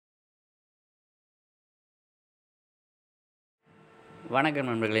வணக்கம்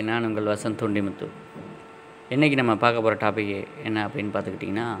நண்பர்களே, நான் உங்கள் வசந்த் தொண்டிமுத்து. இன்றைக்கி நம்ம பார்க்க போகிற டாபிக் என்ன அப்படின்னு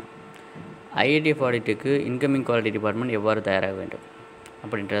பார்த்துக்கிட்டிங்கன்னா, ஐஏடிஎஃப் ஆடிட்டுக்கு இன்கமிங் குவாலிட்டி டிபார்ட்மெண்ட் எவ்வாறு தயாராக வேண்டும்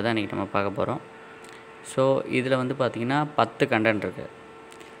அப்படின்றத தான் இன்றைக்கி நம்ம பார்க்க போகிறோம். ஸோ இதில் வந்து பார்த்திங்கன்னா 10 கண்டென்ட் இருக்குது.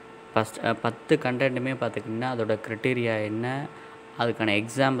 10 கண்டென்ட்டுமே பார்த்துக்கிட்டிங்கன்னா அதோட க்ரைட்டீரியா என்ன, அதுக்கான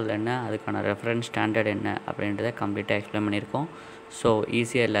எக்ஸாம்பிள் என்ன, அதுக்கான ரெஃபரன்ஸ் ஸ்டாண்டர்ட் என்ன அப்படின்றத கம்ப்ளீட்டாக எக்ஸ்பிளைன் பண்ணியிருக்கோம். ஸோ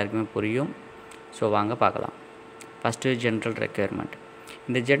ஈஸியாக எல்லாருக்குமே புரியும். ஸோ வாங்க பார்க்கலாம். First general requirement.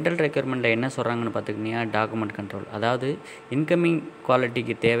 இந்த ஜென்ரல் ரெக்யர்மெண்ட்டில் என்ன சொல்கிறாங்கன்னு பார்த்துக்கிட்டிங்கன்னா, டாக்குமெண்ட் கண்ட்ரோல். அதாவது இன்கமிங்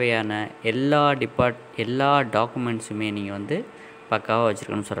குவாலிட்டிக்கு தேவையான எல்லா டாக்குமெண்ட்ஸுமே நீங்கள் வந்து பக்காவாக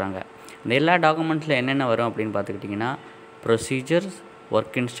வச்சுருக்கணும்னு சொல்கிறாங்க. இந்த எல்லா டாக்குமெண்ட்ஸில் என்னென்ன வரும் அப்படின்னு பார்த்துக்கிட்டிங்கன்னா, ப்ரொசீஜர்ஸ்,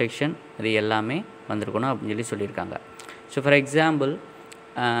 ஒர்க் இன்ஸ்ட்ரக்ஷன், இது எல்லாமே வந்திருக்கணும் அப்படின்னு சொல்லியிருக்காங்க. ஸோ ஃபார் எக்ஸாம்பிள்,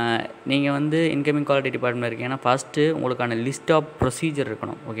 நீங்கள் வந்து இன்கமிங் குவாலிட்டி டிபார்ட்மெண்ட் இருக்கீங்கன்னா ஃபஸ்ட்டு உங்களுக்கான லிஸ்ட் ஆஃப் ப்ரொசீஜர்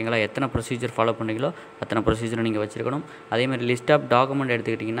இருக்கணும். ஓகேங்களா? எத்தனை ப்ரொசீஜர் ஃபாலோ பண்ணிங்களோ அத்தனை ப்ரொசீஜரும் நீங்கள் வச்சுருக்கணும். அதேமாதிரி லிஸ்ட் ஆஃப் டாக்குமெண்ட்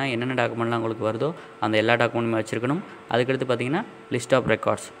எடுத்துக்கிட்டிங்கன்னா என்னென்ன டாக்குமெண்ட்லாம் உங்களுக்கு வருதோ அந்த எல்லா டாக்குமெண்ட்டுமே வச்சுருக்கணும். அதுக்கடுத்து பார்த்திங்கன்னா லிஸ்ட் ஆஃப்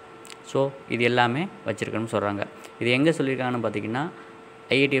ரெக்கார்ட்ஸ். ஸோ இது எல்லாமே வச்சுருக்கணும்னு சொல்கிறாங்க. இது எங்கே சொல்லியிருக்காங்கன்னு பார்த்திங்கன்னா,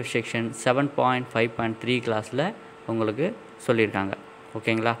 ஐஏடிஎஃப் செக்ஷன் 7.5.3 கிளாஸில் உங்களுக்கு சொல்லியிருக்காங்க.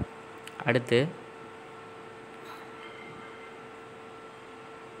 ஓகேங்களா? அடுத்து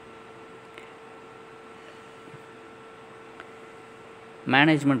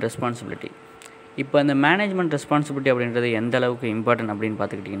மேனேஜ்மெண்ட் ரெஸ்பான்சிபிலிட்டி. இப்போ இந்த மேனேஜ்மெண்ட் ரெஸ்பான்சிபிலிட்டி அப்படின்றது எந்த அளவுக்கு இம்பார்ட்டன்ட் அப்படின்னு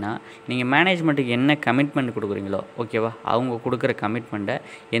பார்த்துக்கிட்டிங்கன்னா, நீங்கள் மேனேஜ்மெண்ட்டுக்கு என்ன கமிட்மெண்ட் கொடுக்குறீங்களோ, ஓகேவா, அவங்க கொடுக்குற கமிட்மெண்ட்டை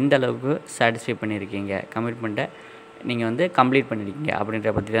எந்த அளவுக்கு சாட்டிஸ்ஃபை பண்ணியிருக்கீங்க, கமிட்மெண்ட்டை நீங்கள் வந்து கம்ப்ளீட் பண்ணியிருக்கீங்க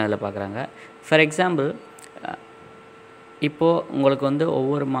அப்படின்ற பற்றி தான் அதில் பார்க்குறாங்க. ஃபார் எக்ஸாம்பிள், இப்போது உங்களுக்கு வந்து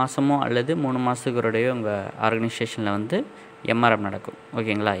ஒவ்வொரு மாதமோ அல்லது 3 மாதத்துக்கு ஒருடையோ உங்கள் ஆர்கனைசேஷனில் வந்து எம்ஆர்எம் நடக்கும்.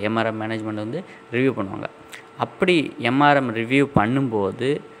 ஓகேங்களா? எம்ஆர்எம் மேனேஜ்மெண்ட் வந்து ரிவ்யூ பண்ணுவாங்க. அப்படி எம்ஆர்எம் ரிவ்யூ பண்ணும்போது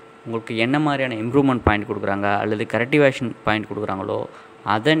உங்களுக்கு என்ன மாதிரியான இம்ப்ரூவ்மெண்ட் பாயிண்ட் கொடுக்குறாங்க அல்லது கரெக்டிவேஷன் பாயிண்ட் கொடுக்குறாங்களோ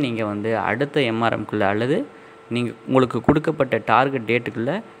அதை நீங்கள் வந்து அடுத்த எம்ஆர்எம்குள்ளே அல்லது உங்களுக்கு கொடுக்கப்பட்ட டார்கெட்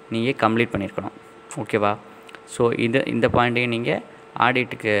டேட்டுக்குள்ளே நீங்கள் கம்ப்ளீட் பண்ணியிருக்கணும். ஓகேவா? ஸோ இந்த பாயிண்ட்டையும் நீங்கள்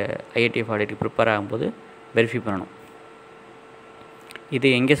ஆடிட்டுக்கு ஐஏடிஎஃப் ஆடிட்டுக்கு ப்ரிப்பேர் ஆகும்போது வெரிஃபை பண்ணணும். இது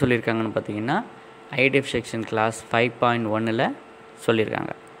எங்கே சொல்லியிருக்காங்கன்னு பார்த்தீங்கன்னா, ஐஏடிஎஃப் செக்ஷன் கிளாஸ் 5.1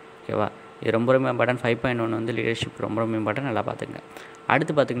 சொல்லியிருக்காங்க. ஓகேவா? இது ரொம்ப இம்பார்ட்டன்ட். 5.1 வந்து லீடர்ஷிப் ரொம்ப இம்பார்ட்டன்ட். நல்லா பார்த்துங்க.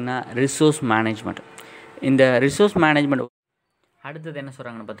 அடுத்து பார்த்திங்கன்னா ரிசோர்ஸ் மேனேஜ்மெண்ட். இந்த ரிசோர்ஸ் மேனேஜ்மெண்ட் அடுத்தது என்ன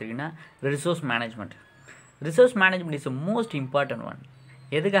சொல்கிறாங்கன்னு பார்த்திங்கன்னா, resource management is most important one.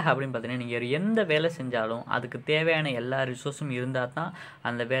 எதுக்காக அப்படின்னு பார்த்தீங்கன்னா, நீங்கள் எந்த வேலை செஞ்சாலும் அதுக்கு தேவையான எல்லா ரிசோர்ஸும் இருந்தால் தான்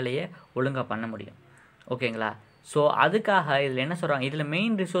அந்த வேலையை ஒழுங்காக பண்ண முடியும். ஓகேங்களா? ஸோ அதுக்காக இதில் என்ன சொல்கிறாங்க, இதில்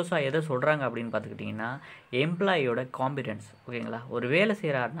மெயின் ரிசோர்ஸாக எதை சொல்கிறாங்க அப்படின்னு பார்த்துக்கிட்டிங்கன்னா, எம்ப்ளாயியோட காம்பிடன்ஸ். ஓகேங்களா? ஒரு வேலை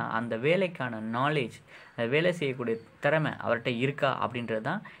செய்கிறாருன்னா அந்த வேலைக்கான நாலேஜ், வேலை செய்யக்கூடிய திறமை அவர்கிட்ட இருக்கா அப்படின்றது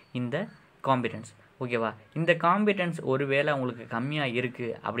தான் இந்த காம்பிடன்ஸ். ஓகேவா? இந்த காம்பிடன்ஸ் ஒரு வேளை அவங்களுக்கு கம்மியாக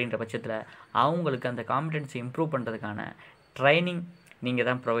இருக்குது அப்படின்ற பட்சத்தில் அவங்களுக்கு அந்த காம்பிடன்ஸை இம்ப்ரூவ் பண்ணுறதுக்கான ட்ரைனிங் நீங்கள்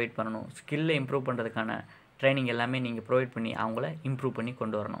தான் ப்ரொவைட் பண்ணணும். ஸ்கில்லை இம்ப்ரூவ் பண்ணுறதுக்கான ட்ரைனிங் எல்லாமே நீங்கள் ப்ரொவைட் பண்ணி அவங்கள இம்ப்ரூவ் பண்ணி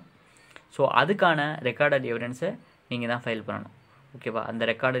கொண்டு வரணும். ஸோ அதுக்கான ரெக்கார்டட் எவிடன்ஸை நீங்கள் தான் ஃபைல் பண்ணணும். ஓகேவா? அந்த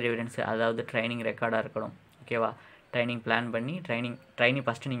ரெக்கார்டட் எவிடன்ஸு, அதாவது ட்ரைனிங் ரெக்கார்டாக இருக்கணும். ஓகேவா? ட்ரைனிங் பிளான் பண்ணி ட்ரைனிங்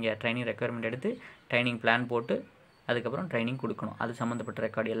ஃபஸ்ட்டு நீங்கள் ட்ரைனிங் ரெக்குயர்மெண்ட் எடுத்து ட்ரைனிங் பிளான் போட்டு அதுக்கப்புறம் ட்ரைனிங் கொடுக்கணும். அது சம்மந்தப்பட்ட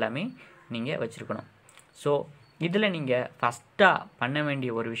ரெக்கார்டு எல்லாமே நீங்கள் வச்சுருக்கணும். ஸோ இதில் நீங்கள் ஃபஸ்ட்டாக பண்ண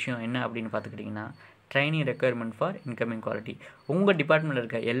வேண்டிய ஒரு விஷயம் என்ன அப்படின்னு பார்த்துக்கிட்டிங்கன்னா, training requirement for incoming quality. உங்கள் டிபார்ட்மெண்ட்டில்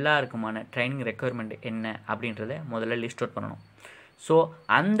இருக்க எல்லாருக்குமான ட்ரைனிங் ரெக்குயர்மெண்ட் என்ன அப்படின்றத முதல்ல லிஸ்ட் அவுட் பண்ணணும். ஸோ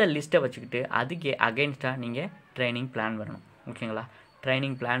அந்த லிஸ்ட்டை வச்சுக்கிட்டு அதுக்கு அகெயின்ஸ்டாக நீங்கள் ட்ரைனிங் பிளான் பண்ணணும். ஓகேங்களா?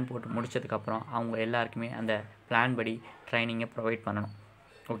 ட்ரைனிங் பிளான் போட்டு முடித்ததுக்கப்புறம் அவங்க எல்லாருக்குமே அந்த பிளான் படி ட்ரைனிங்கை ப்ரொவைட் பண்ணணும்.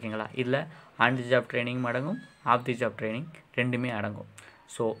 ஓகேங்களா? இதில் ஆன் தி ஜாப் ட்ரைனிங் அடங்கும், ஆஃப் தி ஜாப் ட்ரைனிங் ரெண்டுமே அடங்கும்.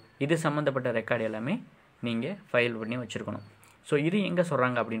 ஸோ இது சம்மந்தப்பட்ட ரெக்கார்டு எல்லாமே நீங்கள் ஃபைல் பண்ணி வச்சுருக்கணும். ஸோ இது எங்கே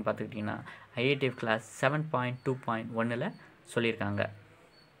சொல்கிறாங்க அப்படின்னு பார்த்துக்கிட்டிங்கன்னா, ஐஏடிஎஃப் கிளாஸ் 7.2.1 சொல்லியிருக்காங்க.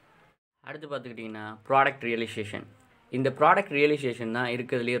 அடுத்து பார்த்துக்கிட்டிங்கன்னா ப்ராடக்ட் ரியலைசேஷன். இந்த ப்ராடக்ட் ரியலைசேஷன் தான்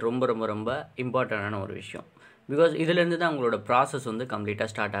இருக்கிறதுலேயே ரொம்ப இம்பார்ட்டண்டான ஒரு விஷயம். பிகாஸ் இதிலேருந்து தான் உங்களோட ப்ராசஸ் வந்து கம்ப்ளீட்டாக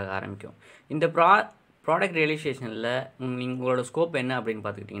ஸ்டார்ட் ஆக ஆரம்பிக்கும். இந்த ப்ராடக்ட் ரியலைசேஷனில் உங்களோட ஸ்கோப் என்ன அப்படின்னு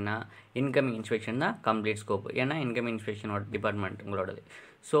பார்த்துக்கிட்டிங்கன்னா, இன்கமிங் இன்ஸ்பெக்ஷன் தான் கம்ப்ளீட் ஸ்கோப். ஏன்னா இன்கமிங் இன்ஸ்பெக்ஷனோட டிபார்ட்மெண்ட் உங்களோடது.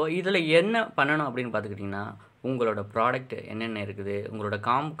 ஸோ இதில் என்ன பண்ணணும் அப்படின்னு பார்த்துக்கிட்டிங்கன்னா, உங்களோட ப்ராடக்ட் என்னென்ன இருக்குது, உங்களோட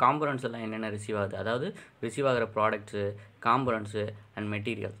காம்பனன்ட்ஸ் எல்லாம் என்னென்ன ரிசீவ் ஆகுது, அதாவது ரிசீவ் ஆகிற ப்ராடக்ட்ஸு, காம்பனன்ட்ஸு அண்ட்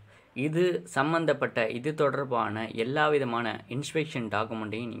மெட்டீரியல், இது சம்மந்தப்பட்ட இது தொடர்பான எல்லா விதமான இன்ஸ்பெக்ஷன்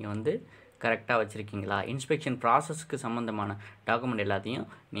டாக்குமெண்ட்டையும் நீங்கள் வந்து கரெக்டாக வச்சுருக்கீங்களா, இன்ஸ்பெக்ஷன் ப்ராசஸ்க்கு சம்மந்தமான டாக்குமெண்ட் எல்லாத்தையும்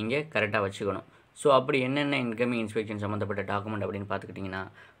நீங்கள் கரெக்டாக வச்சுக்கணும். ஸோ அப்படி என்னென்ன இன்கமிங் இன்ஸ்பெக்ஷன் சம்மந்தப்பட்ட டாக்குமெண்ட் அப்படின்னு பார்த்துக்கிட்டிங்கன்னா,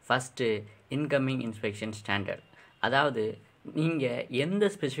 ஃபஸ்ட்டு இன்கமிங் இன்ஸ்பெக்ஷன் ஸ்டாண்டர்ட். அதாவது நீங்கள் எந்த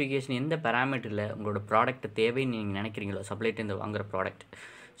ஸ்பெசிஃபிகேஷன் எந்த பேராமீட்டரில் உங்களோட ப்ராடக்ட் தேவைன்னு நீங்கள் நினைக்கிறீங்களோ சப்ளைட்டேருந்து வாங்குகிற ப்ராடக்ட்,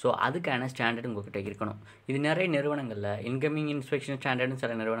 ஸோ அதுக்கான ஸ்டாண்டர்ட் உங்கள்கிட்ட இருக்கணும். இது நிறைய நிறுவனங்களில் இன்கமிங் இன்ஸ்பெக்ஷன் ஸ்டாண்டர்ட்னு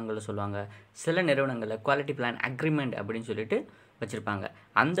சில நிறுவனங்களில் சொல்லுவாங்க, சில நிறுவனங்களில் குவாலிட்டி பிளான் அக்ரிமெண்ட் அப்படின்னு சொல்லிட்டு வச்சுருப்பாங்க.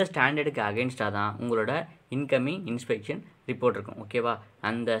 அந்த ஸ்டாண்டர்டுக்கு அகென்ஸ்டாக தான் உங்களோட இன்கமிங் இன்ஸ்பெக்ஷன் ரிப்போர்ட் இருக்கும். ஓகேவா?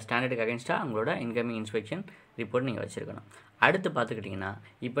 அந்த ஸ்டாண்டர்டுக்கு அகென்ஸ்டாக உங்களோட இன்கமிங் இன்ஸ்பெக்ஷன் ரிப்போர்ட் நீங்கள் வச்சுருக்கணும். அடுத்து பார்த்துக்கிட்டிங்கன்னா,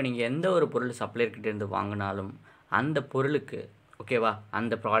 இப்போ நீங்கள் எந்த ஒரு பொருள் சப்ளையர்கிட்டேருந்து வாங்கினாலும் அந்த பொருளுக்கு, ஓகேவா,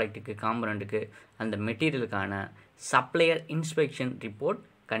 அந்த ப்ராடக்ட்டுக்கு, காம்பனண்ட்டுக்கு, அந்த மெட்டீரியலுக்கான சப்ளையர் இன்ஸ்பெக்ஷன் ரிப்போர்ட்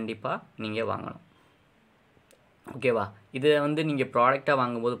கண்டிப்பாக நீங்கள் வாங்கணும். ஓகேவா? இதை வந்து நீங்கள் ப்ராடக்டாக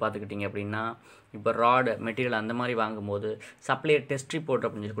வாங்கும்போது பார்த்துக்கிட்டிங்க அப்படின்னா, இப்போ ராடு மெட்டீரியல் அந்த மாதிரி வாங்கும்போது சப்ளையர் டெஸ்ட் ரிப்போர்ட்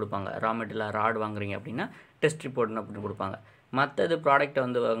அப்படின்னு சொல்லி கொடுப்பாங்க. ரா மெட்டீரியலாக ராடு வாங்குறீங்க அப்படின்னா டெஸ்ட் ரிப்போர்ட்னு அப்படின்னு கொடுப்பாங்க. மற்றது ப்ராடக்ட்டை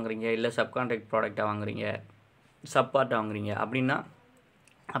வந்து வாங்குறீங்க, இல்லை சப்கான்ட்ராக்ட் ப்ராடக்டாக வாங்குறீங்க, சப்பார்ட்டாக வாங்குறீங்க அப்படின்னா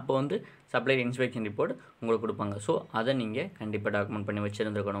அப்போ வந்து சப்ளையர் இன்ஸ்பெக்ஷன் ரிப்போர்ட் உங்களுக்கு கொடுப்பாங்க. ஸோ அதை நீங்கள் கண்டிப்பாக டாக்குமெண்ட் பண்ணி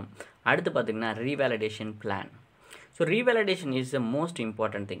வச்சுருந்துருக்கணும். அடுத்து பார்த்திங்கன்னா ரீவேலிடேஷன் plan. So ரீவேலிடேஷன் is the most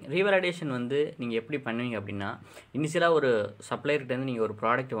important thing. ரீவேலிடேஷன் வந்து நீங்கள் எப்படி பண்ணுவீங்க அப்படின்னா, இனிஷியலாக ஒரு சப்ளையர்கிட்டேருந்து நீங்கள் ஒரு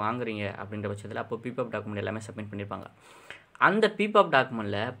ப்ராடக்ட் வாங்குறீங்க அப்படின்ற பட்சத்தில் அப்போ பிப்அப் டாக்குமெண்ட் எல்லாமே சப்மிட் பண்ணியிருப்பாங்க. அந்த பிப்அப்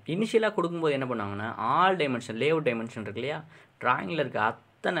டாக்குமெண்ட்டில் இனிஷியலாக கொடுக்கும்போது என்ன பண்ணுவாங்கன்னா, ஆல் டைமென்ஷன், லேஅவுட் டைமென்ஷன் இருக்கு இல்லையா, ட்ராயிங்கில் இருக்க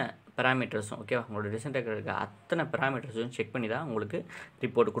அத்தனை பேராமீட்டர்ஸும், ஓகேவா, உங்களோட டிசைன்டர் இருக்க அத்தனை பேராமீட்டர்ஸும் செக் பண்ணி தான் உங்களுக்கு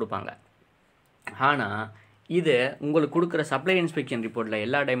ரிப்போர்ட் கொடுப்பாங்க. ஆனால் இது உங்களுக்கு கொடுக்குற சப்ளை இன்ஸ்பெக்ஷன் ரிப்போர்ட்டில்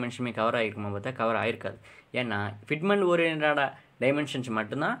எல்லா டைமென்ஷனுமே கவர் ஆகிருக்குமா பார்த்தா கவர் ஆகிருக்காது. ஏன்னா ஃபிட்மெண்ட் ஓரியன்டான டைமென்ஷன்ஸ்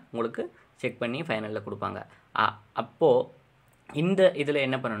மட்டும்தான் உங்களுக்கு செக் பண்ணி ஃபைனலில் கொடுப்பாங்க. அப்போது இந்த இதில்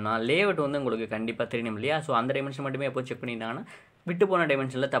என்ன பண்ணணும்னா, லேஅவுட் வந்து உங்களுக்கு கண்டிப்பாக தெரியணும் இல்லையா. ஸோ அந்த டைமென்ஷன் மட்டுமே எப்போ செக் பண்ணிட்டாங்கன்னா விட்டு போன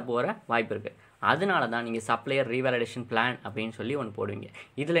டைமென்ஷனில் தப்பு வர வாய்ப்பு இருக்குது. அதனால தான் நீங்கள் சப்ளையர் ரீவேலிடேஷன் பிளான் அப்படின்னு சொல்லி ஒன்று போடுவீங்க.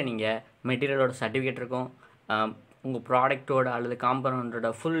 இதில் நீங்கள் மெட்டீரியலோட சர்டிஃபிகேட் இருக்கும், உங்கள் ப்ராடக்ட்டோட அல்லது காம்பனண்டோட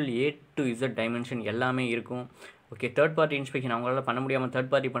full A to Z dimension எல்லாமே இருக்கும். ஓகே, தேர்ட் பார்ட்டி இன்ஸ்பெக்ஷன் அவங்களால பண்ண முடியாமல் தேர்ட்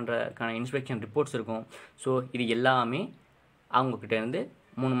பார்ட்டி பண்ணுறதுக்கான இன்ஸ்பெக்ஷன் ரிப்போர்ட்ஸ் இருக்கும். ஸோ இது எல்லாமே அவங்கக்கிட்டேருந்து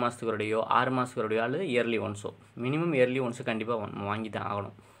 3 மாதத்துக்குடையோ 6 மாதத்துக்குடையோ அல்லது இயர்லி ஒன்ஸோ, மினிமம் இயர்லி ஒன்ஸு கண்டிப்பாக வாங்கி தான்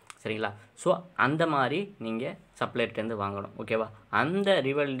ஆகணும். சரிங்களா? ஸோ அந்த மாதிரி நீங்கள் சப்ளையர்கிட்டேருந்து வாங்கணும். ஓகேவா? அந்த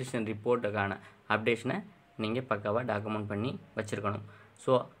ரீவேலிடேஷன் ரிப்போர்ட்டுக்கான அப்டேஷனை நீங்கள் பக்காவாக டாக்குமெண்ட் பண்ணி வச்சுருக்கணும்.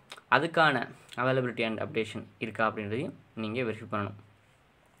 ஸோ அதுக்கான அவைலபிலிட்டி அண்ட் அப்டேஷன் இருக்கா அப்படின்றதையும் நீங்கள் வெரிஃபை பண்ணணும்.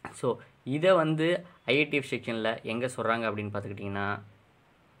 ஸோ இதை வந்து IATF செக்ஷனில் எங்கே சொல்கிறாங்க அப்படின்னு பார்த்துக்கிட்டிங்கன்னா,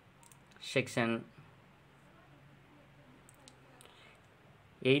 செக்ஷன்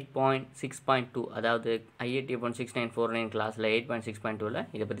 8.6.2, அதாவது IATF 16949 கிளாஸில் 8.6.2ல்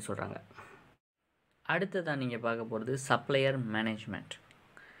இதை பற்றி சொல்கிறாங்க. அடுத்ததான் நீங்கள் பார்க்க போகிறது சப்ளையர் மேனேஜ்மெண்ட்.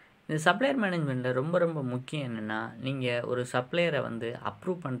 இந்த சப்ளையர் மேனேஜ்மெண்ட்டில் ரொம்ப ரொம்ப முக்கியம் என்னென்னா, நீங்கள் ஒரு சப்ளையரை வந்து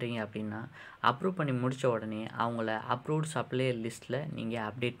அப்ரூவ் பண்ணுறீங்க அப்படின்னா, அப்ரூவ் பண்ணி முடித்த உடனே அவங்கள அப்ரூவ்ட் சப்ளையர் லிஸ்ட்டில் நீங்கள்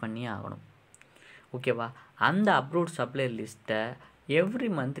அப்டேட் பண்ணி ஆகணும். ஓகேவா? அந்த அப்ரூவ்ட் சப்ளையர் லிஸ்ட்டை எவ்ரி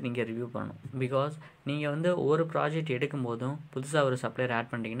மந்த் நீங்கள் ரிவ்யூ பண்ணணும். பிகாஸ் நீங்கள் வந்து ஒரு ப்ராஜெக்ட் எடுக்கும்போதும் புதுசாக ஒரு சப்ளையர்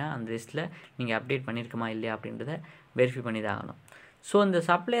ஆட் பண்ணிட்டீங்கன்னா அந்த லிஸ்ட்டில் நீங்கள் அப்டேட் பண்ணியிருக்குமா இல்லையா அப்படின்றத வெரிஃபை பண்ணி தான் ஆகணும். ஸோ இந்த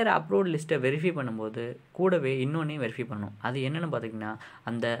சப்ளையர் அப்ரூவ்ட் லிஸ்ட்டை வெரிஃபை பண்ணும்போது கூடவே இன்னொன்றையும் வெரிஃபை பண்ணணும். அது என்னென்னு பார்த்திங்கன்னா,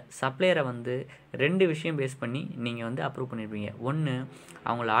 அந்த சப்ளையரை வந்து 2 விஷயம் பேஸ் பண்ணி நீங்கள் வந்து அப்ரூவ் பண்ணியிருப்பீங்க. ஒன்று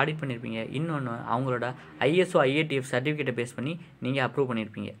அவங்கள ஆடிட் பண்ணியிருப்பீங்க, இன்னொன்று அவங்களோட ISO IATF சர்டிஃபிகேட்டை பேஸ் பண்ணி நீங்கள் அப்ரூவ்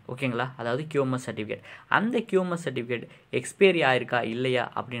பண்ணியிருப்பீங்க. ஓகேங்களா? அதாவது QMS சர்டிஃபிகேட். அந்த QMS சர்டிஃபிகேட் எக்ஸ்பைரி ஆயிருக்கா இல்லையா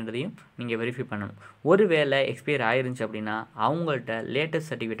அப்படின்றதையும் நீங்கள் வெரிஃபை பண்ணணும். ஒருவேளை எக்ஸ்பைரி ஆயிருந்துச்சு அப்படின்னா அவங்கள்ட்ட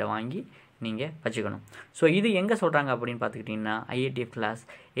லேட்டஸ்ட் சர்டிஃபிகேட்டை வாங்கி நீங்கள் வச்சுக்கணும். ஸோ இது எங்கே சொல்கிறாங்க அப்படின்னு பார்த்துக்கிட்டிங்கன்னா, IATF கிளாஸ்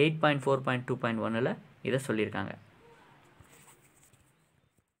 8.4.2.1ல் இதை சொல்லியிருக்காங்க.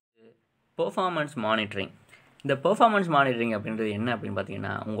 Performance monitoring. இந்த பெர்ஃபார்மன்ஸ் மானிட்டரிங் அப்படின்றது என்ன அப்படின்னு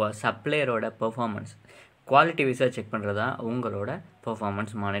பார்த்தீங்கன்னா, உங்கள் சப்ளையரோட பெர்ஃபார்மன்ஸ் குவாலிட்டி வைஸாக செக் பண்ணுறது தான் உங்களோட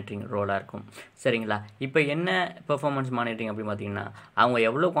பெர்ஃபார்மன்ஸ் மானிட்டரிங் ரோலாக இருக்கும். சரிங்களா? இப்போ என்ன பெர்ஃபார்மன்ஸ் மானிட்டரிங் அப்படின்னு பார்த்தீங்கன்னா, அவங்க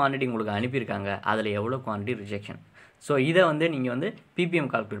எவ்வளோ குவான்டிட்டி உங்களுக்கு அனுப்பியிருக்காங்க, அதில் எவ்வளோ குவான்டிட்டி ரிஜெக்ஷன். ஸோ இதை வந்து நீங்கள் வந்து PPM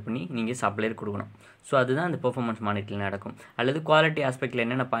கால்குலேட் பண்ணி நீங்கள் சப்ளையர் கொடுக்கணும். ஸோ அதுதான் அந்த பெர்ஃபார்மன்ஸ் மானிட்டரிங் நடக்கும். அல்லது குவாலிட்டி ஆஸ்பெக்டில்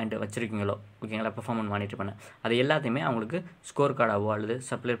என்னென்ன பாயிண்ட் வச்சுருக்கீங்களோ, ஓகேங்களா, பெர்ஃபார்மன்ஸ் மானிட்டர் பண்ண அது எல்லாத்தையுமே அவங்களுக்கு ஸ்கோர் கார்டாவோ அல்லது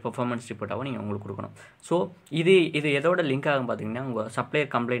சப்ளையர் பெர்ஃபார்மன்ஸ் ரிப்போர்ட்டாவோ நீங்கள் உங்களுக்கு கொடுக்கணும். ஸோ இது எதோட லிங்க் ஆகும் பார்த்தீங்கன்னா, உங்கள்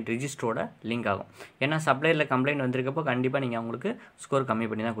சப்ளையர் கம்ப்ளைண்ட் ரிஜிஸ்டரோட லிங்க் ஆகும். ஏன்னா சப்ளையரில் கம்ப்ளைண்ட் வந்திருக்கப்போ கண்டிப்பாக நீங்கள் அவங்களுக்கு ஸ்கோர் கம்மி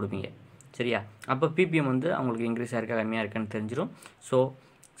பண்ணி தான் கொடுப்பீங்க. சரியா? அப்போ PPM வந்து அவங்களுக்கு இன்க்ரீஸ் ஆயிருக்கா கம்மியாக இருக்கான்னு தெரிஞ்சிடும். So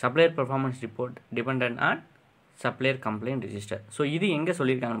supplier performance report dependent on supplier complaint register. So இது எங்கே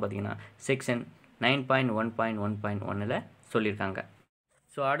சொல்லியிருக்காங்கன்னு பார்த்தீங்கன்னா, செக்ஷன் 9.1.1.1ல் சொல்லியிருக்காங்க.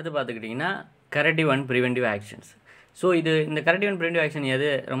 ஸோ அடுத்து பார்த்துக்கிட்டிங்கன்னா corrective and preventive actions. So இந்த கரெக்டிவ் அண்ட் ப்ரிவென்டிவ் ஆக்ஷன் எது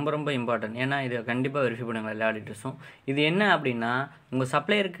ரொம்ப ரொம்ப இம்பார்ட்டன்ட். ஏன்னா இது கண்டிப்பாக வெரிஃபை பண்ணுவாங்க எல்லா ஆடிட்டர்ஸும். இது என்ன அப்படின்னா, உங்கள்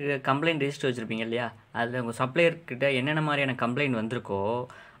சப்ளையருக்கு கம்ப்ளைண்ட் ரிஜிஸ்டர் வச்சுருப்பீங்க இல்லையா, அதில் உங்கள் சப்ளையர்கிட்ட என்னென்ன மாதிரியான கம்ப்ளைண்ட் வந்திருக்கோ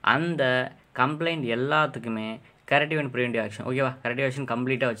அந்த கம்ப்ளைண்ட் எல்லாத்துக்குமே கரெக்டிவ் அண்ட் ப்ரிவென்டிவ் ஆக்ஷன். ஓகேவா? கரெக்டிவ் ஆக்ஷன்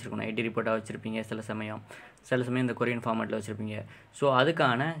கம்ப்ளீட்டாக வச்சுருக்கணும். ஐடி ரிப்போர்ட்டாக வச்சுருப்பீங்க சில சமயம் இந்த கொரியன் ஃபார்மேட்டில் வச்சுருப்பீங்க. ஸோ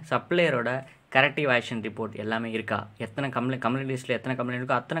அதுக்கான சப்ளையரோட கரெக்டிவ் ஆக்ஷன் ரிப்போர்ட் எல்லாமே இருக்கா, எத்தனை கம்ப்ளைண்ட் லிஸ்ட்டில் எத்தனை கம்ப்ளைண்ட்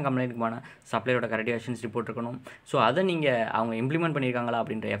இருக்கோ அத்தனை கம்ப்ளைண்ட்டுக்குமான சப்ளையரோட கரெக்டிவ் ஆக்ஷன்ஸ் ரிப்போர்ட் இருக்கணும். ஸோ அதை நீங்கள் அவங்க இம்ப்ளிமெண்ட் பண்ணியிருக்காங்களா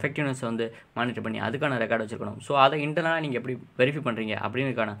அப்படின்ற எஃபெக்டிவ்னஸ் வந்து மானிட்டர் பண்ணி அதுக்கான ரெக்கார்டு வச்சுருக்கணும். ஸோ அதை இன்டர்னலாக நீங்கள் எப்படி வெரிஃபை பண்ணுறீங்க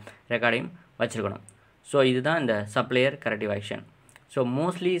அப்படின்றதுக்கான ரெக்கார்டையும் வச்சுருக்கணும். ஸோ இதுதான் இந்த supplier corrective action. So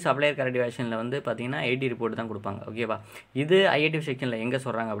mostly supplier corrective ஆக்ஷனில் வந்து பார்த்தீங்கன்னா ஐடி ரிப்போர்ட் தான் கொடுப்பாங்க. ஓகேவா? இது IATF செக்ஷனில் எங்கே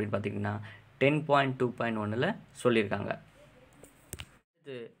சொல்கிறாங்க அப்படின்னு பார்த்தீங்கன்னா 10.2.1 சொல்லியிருக்காங்க.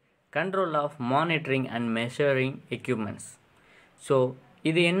 இது control of monitoring and measuring equipments. So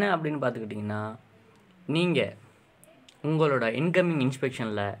இது என்ன அப்படின்னு பார்த்துக்கிட்டிங்கன்னா, நீங்கள் உங்களோட இன்கமிங்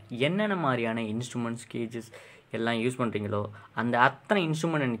இன்ஸ்பெக்ஷனில் என்னென்ன மாதிரியான இன்ஸ்ட்ருமெண்ட்ஸ் கேஜஸ் எல்லாம் யூஸ் பண்ணுறீங்களோ அந்த அத்தனை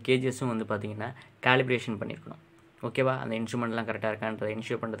இன்ஸ்ட்ருமெண்ட் அண்ட் கேஜஸும் வந்து பார்த்திங்கன்னா கேலிப்ரேஷன் பண்ணியிருக்கணும். ஓகேவா? அந்த இன்ஸ்ட்ருமெண்ட்லாம் கரெக்டாக இருக்கான்றதை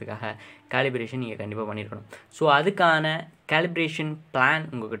இன்ஷூர் பண்ணுறதுக்காக கேலிப்ரேஷன் நீங்கள் கண்டிப்பாக பண்ணியிருக்கணும். ஸோ அதுக்கான கேலிப்ரேஷன் பிளான்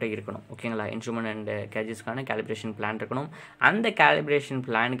உங்கள்கிட்ட இருக்கணும். ஓகேங்களா? இன்ஸ்ட்ருமெண்ட் அண்ட் கேஜஸ்க்கான கேலிப்ரேஷன் பிளான் இருக்கணும். அந்த கேலிப்ரேஷன்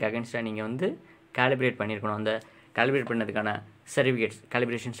பிளானுக்கு அகென்ஸ்டாக நீங்கள் வந்து கேலிப்ரேட் பண்ணியிருக்கணும். அந்த கேலிப்ரேட் பண்ணதுக்கான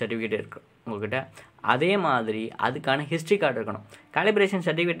கேலிப்ரேஷன் சர்டிஃபிகேட் இருக்கும் உங்கள்கிட்ட. அதே மாதிரி அதுக்கான ஹிஸ்ட்ரி கார்டு இருக்கணும். கேலிப்ரேஷன்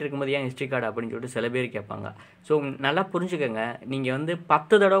சர்டிஃபிகேட் இருக்கும்போது ஏன் ஹிஸ்ட்ரி கார்டு அப்படின்னு சொல்லிட்டு சில பேர் கேட்பாங்க. ஸோ நல்லா புரிஞ்சுக்கோங்க, நீங்கள் வந்து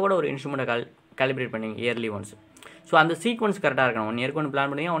 10 தடவை கூட ஒரு இன்ஸ்ட்ருமெண்ட்டை கேலிப்ரேட் பண்ணுவீங்க இயர்லி ஒன்ஸ். ஸோ அந்த சீக்வன்ஸ் கரெக்டாக இருக்கணும். 1 இயருக்கு ஒன்று பிளான்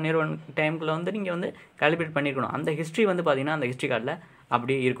பண்ணுவீங்க, 1 இயர் 1 டைமுக்குள்ள வந்து நீங்கள் வந்து கேலிப்ரேட் பண்ணியிருக்கணும். அந்த ஹிஸ்ட்ரி வந்து பார்த்தீங்கன்னா அந்த ஹிஸ்ட்ரி கார்டில்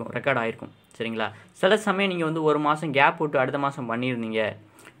அப்படியே இருக்கும், ரெக்கார்ட் ஆகிருக்கும். சரிங்களா? சில சமயம் நீங்கள் வந்து 1 மாதம் கேப் விட்டு அடுத்த மாதம் பண்ணியிருந்தீங்க,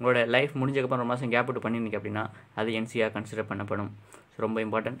 உங்களோட லைஃப் முடிஞ்சக்கப்புறம் 1 மாதம் கேப் விட்டு பண்ணியிருந்தீங்க அப்படின்னா அது NCயாக கன்சிடர் பண்ணப்படும். ரொம்ப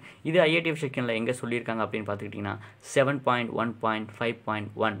இம்பார்ட்டன்ட். இது IATF செக்ஷனில் எங்கே சொல்லியிருக்காங்க அப்படின்னு பார்த்துக்கிட்டிங்கன்னா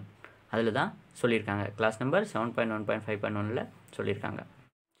 7.1.5.1 அதில் தான் சொல்லியிருக்காங்க. கிளாஸ் நம்பர் 7.1.5.1 சொல்லியிருக்காங்க.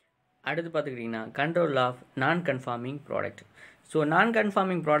 அடுத்து பார்த்துக்கிட்டிங்கன்னா கண்ட்ரோல் ஆஃப் நான் கன்ஃபார்மிங் ப்ராடக்ட். ஸோ நான்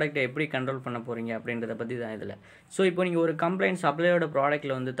கன்ஃபார்மிங் ப்ராடக்ட்டை எப்படி கண்ட்ரோல் பண்ண போகிறீங்க அப்படின்றத பற்றி தான் இதில். ஸோ இப்போ நீங்கள் ஒரு கம்ப்ளைண்ட் சப்ளையோட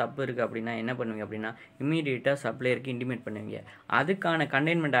ப்ராடக்ட்டில் வந்து தப்பு இருக்குது அப்படின்னா என்ன பண்ணுவீங்க அப்படின்னா இமீடியட்டாக சப்ளையருக்கு இன்டிமேட் பண்ணுவீங்க. அதுக்கான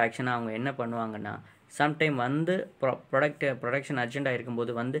கண்டெய்ன்மெண்ட் ஆக்ஷனாக அவங்க என்ன பண்ணுவாங்கன்னா சம்டைம் வந்து ப்ரொடக்ஷன் அர்ஜென்ட்டாக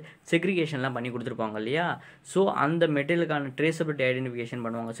இருக்கும்போது வந்து செக்ரிகேஷன்லாம் பண்ணி கொடுத்துருப்பாங்க இல்லையா? ஸோ அந்த மெட்டீரியலுக்கான ட்ரேசபிலிட்டி ஐடென்டிஃபிகேஷன்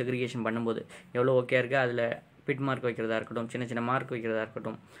பண்ணுவாங்க. செக்ரிகேஷன் பண்ணும்போது எவ்வளோ ஓகே இருக்குது, அதில் பிட் மார்க் வைக்கிறதா இருக்கட்டும், சின்ன சின்ன மார்க் வைக்கிறதா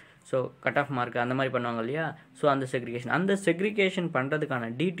இருக்கட்டும், ஸோ கட் ஆஃப் மார்க் அந்த மாதிரி பண்ணுவாங்க இல்லையா? ஸோ அந்த செக்ரிகேஷன் பண்ணுறதுக்கான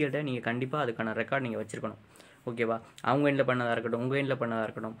டீட்டெயிலை நீங்கள் கண்டிப்பாக அதுக்கான ரெக்கார்ட் நீங்கள் வச்சுருக்கணும். ஓகேவா? அவங்க எண்டில் பண்ணதாக இருக்கட்டும், உங்கள் எண்டில் பண்ணதாக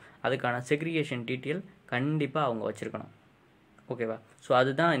இருக்கட்டும், அதுக்கான செக்ரிகேஷன் டீட்டெயில் கண்டிப்பாக அவங்க வச்சுருக்கணும். ஓகேவா? ஸோ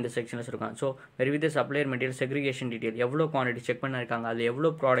அதுதான் இந்த செக்ஷனில் சொல்லியிருக்காங்க. So very supplier material segregation detail, எவ்வளோ குவான்டிட்டி செக் பண்ணியிருக்காங்க, அதில்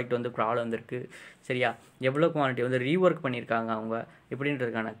எவ்வளோ ப்ராடக்ட் வந்து ப்ராப்ளம் வந்திருக்கு, சரியா? எவ்வளோ குவான்டிட்டி வந்து ரீஒர்க் பண்ணியிருக்காங்க அவங்க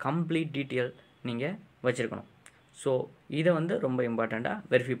இப்படின்றதுக்கான கம்ப்ளீட் டீட்டெயில் நீங்கள் வச்சுருக்கணும். ஸோ இதை வந்து ரொம்ப இம்பார்ட்டண்ட்டாக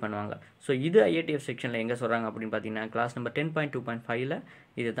வெரிஃபை பண்ணுவாங்க. ஸோ இது IATF செக்ஷனில் எங்கே சொல்கிறாங்க அப்படின்னு பார்த்தீங்கன்னா கிளாஸ் நம்பர் 10.2.5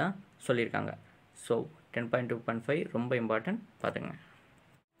 இது தான் சொல்லியிருக்காங்க. ஸோ 10.2.5 ரொம்ப இம்பார்ட்டன்ட், பார்த்துங்க.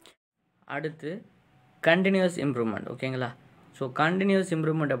 அடுத்து கண்டினியூஸ் இம்ப்ரூவ்மெண்ட். ஓகேங்களா? ஸோ கண்டினியூஸ்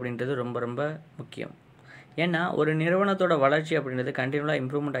இம்ப்ரூவ்மெண்ட் அப்படின்றது ரொம்ப ரொம்ப முக்கியம். ஏன்னா ஒரு நிறுவனத்தோட வளர்ச்சி அப்படின்றது கண்டினியூவாக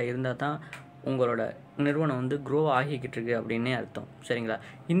இம்ப்ரூவ்மெண்ட்டாக இருந்தால் தான் உங்களோட நிறுவனம் வந்து க்ரோ ஆகிக்கிட்டு இருக்குது அப்படின்னே அர்த்தம். சரிங்களா?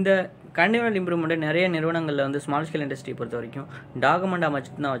 இந்த கண்டினியூவல் இம்ப்ரூவ்மெண்ட்டு நிறைய நிறுவனங்களில் வந்து ஸ்மால் ஸ்கேல் இண்டஸ்ட்ரி பொறுத்த வரைக்கும் டாக்குமெண்ட்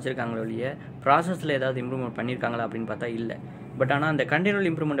அமைச்சு தான் வச்சுருக்காங்களே ஒழிய ப்ராசஸில் ஏதாவது இம்ப்ரூவ்மெண்ட் பண்ணியிருக்காங்களா அப்படின்னு பார்த்தா இல்லை. பட் ஆனால் அந்த கண்டினியூவல்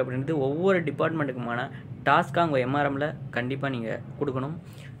இம்ப்ரூவ்மெண்ட் அப்படின்றது ஒவ்வொரு டிபார்ட்மெண்ட்டுக்குமான டாஸ்க்காக உங்கள் MRMல கண்டிப்பாக நீங்கள் கொடுக்கணும்.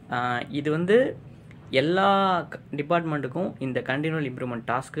 இது வந்து எல்லா டிபார்ட்மெண்ட்டுக்கும் இந்த கண்டினியூவல் இம்ப்ரூவ்மெண்ட்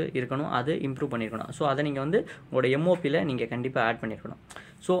டாஸ்க்கு இருக்கணும், அது இம்ப்ரூவ் பண்ணியிருக்கணும். ஸோ அதை நீங்கள் வந்து உங்களோட MOPயில் நீங்கள் கண்டிப்பாக ஆட் பண்ணியிருக்கணும்.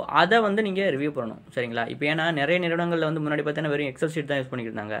 ஸோ அதை வந்து நீங்கள் ரிவ்யூ பண்ணணும். சரிங்களா? இப்போ ஏன்னா நிறைய நிறுவனங்களில் வந்து முன்னாடி பார்த்தீங்கன்னா வெறும் எக்ஸல் ஷீட் தான் யூஸ்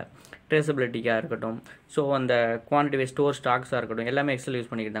பண்ணிக்கிட்டாங்க. ட்ரேசபிலிட்டிக்காக இருக்கட்டும், ஸோ அந்த குவான்டிட்டி வைஸ் ஸ்டோர் ஸ்டாக்ஸாக இருக்கட்டும், எல்லாமே எக்ஸல்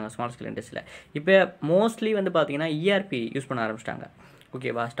யூஸ் பண்ணிக்கிட்டாங்க ஸ்மால் ஸ்கேல் இண்டஸ்ட்ரியில். இப்போ மோஸ்ட்லி வந்து பார்த்தீங்கன்னா ERP யூஸ் பண்ண ஆரம்பிச்சிட்டாங்க.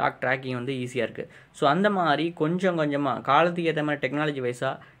 ஓகேவா? ஸ்டாக் ட்ராக்கிங் வந்து ஈஸியாக இருக்குது. ஸோ அந்த மாதிரி கொஞ்சம் கொஞ்சமாக காலத்துக்கு ஏற்ற மாதிரி டெக்னாலஜி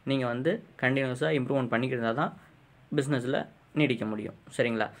வைஸாக நீங்கள் வந்து கண்டினியூஸாக இம்ப்ரூவ்மெண்ட் பண்ணிக்கிறதா தான் பிஸ்னஸில் நீடிக்க முடியும்.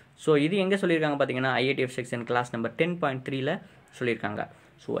 சரிங்களா? ஸோ இது எங்கே சொல்லியிருக்காங்க பார்த்தீங்கன்னா IATF செக்ஷன் கிளாஸ் நம்பர் 10.3 சொல்லியிருக்காங்க.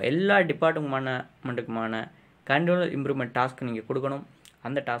 ஸோ எல்லா டிபார்ட்மெண்ட்டுக்குமான கண்டினியூவல் இம்ப்ரூவ்மெண்ட் டாஸ்க் நீங்கள் கொடுக்கணும்.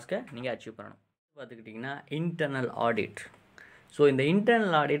 அந்த டாஸ்க்கை நீங்கள் அச்சீவ் பண்ணணும். பார்த்துக்கிட்டிங்கன்னா இன்டர்னல் ஆடிட். ஸோ இந்த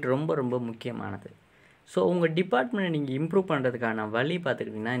இன்டர்னல் ஆடிட் ரொம்ப ரொம்ப முக்கியமானது. ஸோ உங்கள் டிபார்ட்மெண்ட்டை நீங்கள் இம்ப்ரூவ் பண்ணுறதுக்கான வழி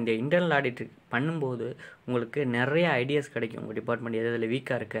பார்த்துக்கிட்டிங்கன்னா இந்த இன்டர்னல் ஆடிட் பண்ணும்போது உங்களுக்கு நிறைய ஐடியாஸ் கிடைக்கும். உங்கள் டிபார்ட்மெண்ட் எதில்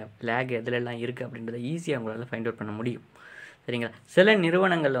வீக்காக இருக்குது, லேக் எதுலெல்லாம் இருக்குது அப்படின்றத ஈஸியாக உங்களால் ஃபைண்ட் அவுட் பண்ண முடியும். சரிங்களா? சில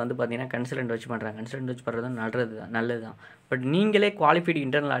நிறுவனங்களில் வந்து பார்த்தீங்கன்னா கன்சல்டன்ட் வச்சு பண்ணுறாங்க. கன்சல்டன்ட் வச்சு பண்ணுறது நல்லது தான். பட் நீங்களே குவாலிஃபைடு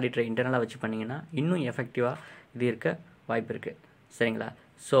இன்டர்னல் ஆடிட்டரை இன்டர்னலாக வச்சு பண்ணிங்கன்னா இன்னும் எஃபெக்டிவாக இது இருக்க வாய்ப்பு இருக்குது. சரிங்களா?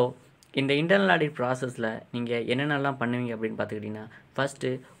 ஸோ இந்த இன்டர்னல் ஆடிட் ப்ராசஸில் நீங்கள் என்னென்னலாம் பண்ணுவீங்க அப்படின்னு பார்த்துக்கிட்டிங்கன்னா ஃபஸ்ட்டு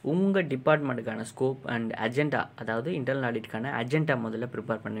உங்கள் டிபார்ட்மெண்ட்டுக்கான ஸ்கோப் அண்ட் அஜெண்டா, அதாவது இன்டர்னல் ஆடிட்டுக்கான அஜெண்டா முதல்ல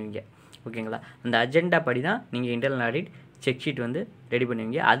ப்ரிப்பேர் பண்ணுவீங்க. ஓகேங்களா. அந்த அஜெண்டா படி தான் நீங்கள் இன்டர்னல் ஆடிட் செக் ஷீட் வந்து ரெடி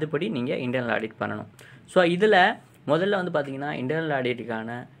பண்ணுவீங்க. அதுபடி நீங்கள் இன்டர்னல் ஆடிட் பண்ணணும். ஸோ இதில் முதல்ல வந்து பார்த்தீங்கன்னா இன்டர்னல்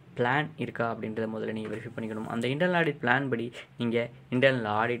ஆடிட்டுக்கான பிளான் இருக்கா அப்படின்றத முதல்ல நீங்கள் வெரிஃபை பண்ணிக்கணும். அந்த இன்டர்னல் ஆடிட் பிளான் படி நீங்கள் இன்டர்னல்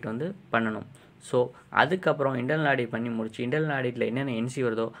ஆடிட் வந்து பண்ணணும். ஸோ அதுக்கப்புறம் இன்டர்னல் ஆடிட் பண்ணி முடிச்சு இன்டர்னல் ஆடிட்டில் என்னென்ன என்சி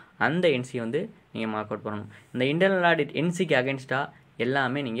வருதோ அந்த என்சி வந்து நீங்கள் மார்க் அவுட் பண்ணணும். இந்த இன்டர்னல் ஆடிட் என்சிக்கு அகேன்ஸ்டாக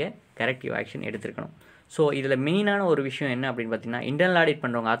எல்லாமே நீங்கள் கரெக்டிவ் ஆக்ஷன் எடுத்துருக்கணும். ஸோ இதில் மெயினான ஒரு விஷயம் என்ன அப்படின்னு பார்த்தீங்கன்னா இன்டர்னல் ஆடிட்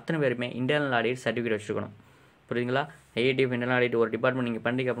பண்ணுறவங்க அத்தனை பேருமே இன்டர்னல் ஆடிட் சர்டிஃபிகேட் வச்சுருக்கணும். புரியுதுங்களா. IATF இன்டர்னல் ஆடிட் ஒரு டிபார்ட்மெண்ட் நீங்கள்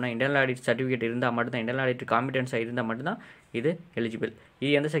பண்ணுறீங்க அப்படின்னா இன்டர்னல் ஆடிட் சர்டிஃபிகேட் இருந்தால் மட்டும்தான், இன்டர்னல் ஆடிட் காம்பிடன்ஸாக இருந்தால் மட்டும்தான் இது எலிஜிபிள்.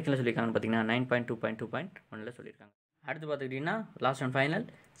 இது எந்த செக்ஷனில் சொல்லியிருக்காங்கன்னு பார்த்தீங்கன்னா 9.2.2.1 சொல்லியிருக்காங்க. அடுத்து பார்த்துக்கிட்டிங்கன்னா last and final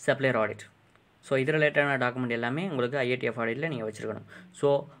supplier audit. So இது ரிலேட்டடான டாக்குமெண்ட் எல்லாமே உங்களுக்கு IATF ஆடிட்டில் நீங்கள் வச்சுருக்கணும். ஸோ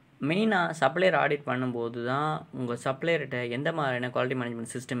மெயினாக சப்ளையர் ஆடிட் பண்ணும்போது தான் உங்கள் சப்ளையர்கிட்ட எந்த மாதிரியான குவாலிட்டி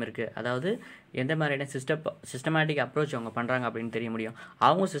மேனேஜ்மெண்ட் சிஸ்டம் இருக்குது, அதாவது எந்த மாதிரியான சிஸ்டமேட்டிக் அப்ரோச் அவங்க பண்ணுறாங்க அப்படின்னு தெரிய முடியும்.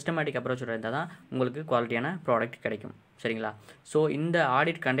 அவங்க சிஸ்டமேட்டிக் அப்ரோச்சோட இருந்தால் தான் உங்களுக்கு குவாலிட்டியான ப்ராடக்ட் கிடைக்கும். சரிங்களா. ஸோ இந்த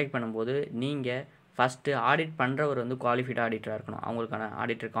ஆடிட் கண்டக்ட் பண்ணும்போது நீங்கள் ஃபஸ்ட்டு ஆடிட் பண்ணுறவர் வந்து குவாலிஃபைட் ஆடிட்டராக இருக்கணும். அவங்களுக்கான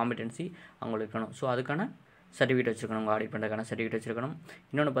ஆடிட்டர் காம்பிடன்சி அவங்களுக்கு இருக்கணும். ஸோ அதுக்கான சர்டிஃபிகேட் வச்சுருக்கணும். உங்கள் ஆடிட் பண்ணுறதுக்கான சர்டிஃபிகேட் வச்சுருக்கணும்.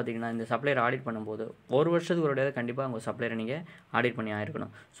 இன்னொன்று பார்த்தீங்கன்னா இந்த சப்ளையர் ஆடிட் பண்ணும்போது ஒரு வருஷத்துக்கு ஒரு தடவை கண்டிப்பாக உங்கள் சப்ளையரை நீங்கள் ஆடிட் பண்ணி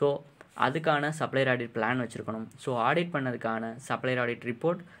ஆயிருக்கணும். ஸோ அதுக்கான சப்ளையர் ஆடிட் பிளான் வச்சுருக்கணும். So audit பண்ணதுக்கான supplier audit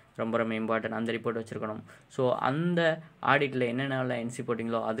report ரொம்ப ரொம்ப இம்பார்ட்டன்ட். அந்த ரிப்போர்ட் வச்சுருக்கணும். ஸோ அந்த ஆடிட்டில் என்னென்ன என்சி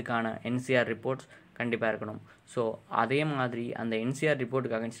போட்டிங்களோ அதுக்கான NCR ரிப்போர்ட்ஸ் கண்டிப்பாக இருக்கணும். ஸோ அதே மாதிரி அந்த NCR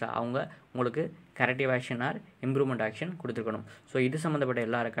ரிப்போர்ட்டுக்கு அகேன்ஸ்டாக அவங்க உங்களுக்கு corrective action R improvement action கொடுத்துருக்கணும். ஸோ இது சம்மந்தப்பட்ட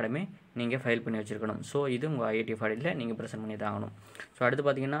எல்லா ரெக்கார்டுமே நீங்கள் ஃபைல் பண்ணி வச்சுருக்கணும். ஸோ இது உங்கள் IATF ஆடிட்டில் நீங்கள் ப்ரெசென்ட் பண்ணி தான் ஆகணும். ஸோ அடுத்து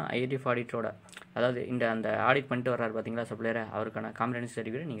பார்த்தீங்கன்னா IATF ஆடிட்டோட அதாவது அந்த ஆடிட் பண்ணிட்டு வர்றாரு பார்த்தீங்களா சப்ளையரை, அவருக்கான காம்பிடன்சி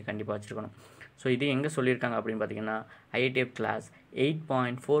சர்டிஃபிகேட் நீங்கள் கண்டிப்பாக வச்சுருக்கணும். ஸோ இது எங்கே சொல்லியிருக்காங்க அப்படின்னு பார்த்தீங்கன்னா IATF கிளாஸ்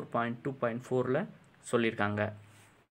 8.4.2.4 சொல்லியிருக்காங்க.